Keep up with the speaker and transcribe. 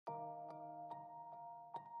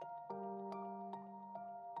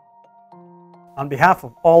On behalf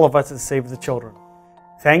of all of us at Save the Children,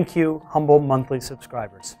 thank you, humble monthly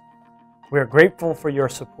subscribers. We are grateful for your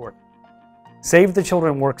support. Save the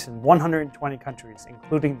Children works in 120 countries,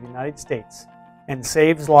 including the United States, and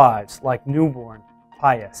saves lives like newborn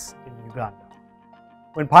Pius in Uganda.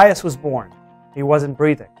 When Pius was born, he wasn't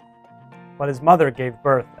breathing, but his mother gave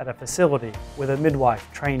birth at a facility with a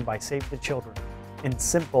midwife trained by Save the Children in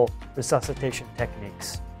simple resuscitation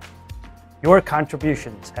techniques. Your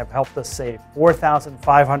contributions have helped us save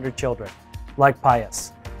 4,500 children like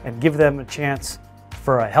Pius and give them a chance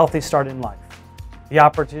for a healthy start in life, the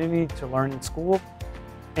opportunity to learn in school,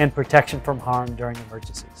 and protection from harm during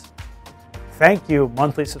emergencies. Thank you,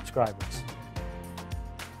 monthly subscribers.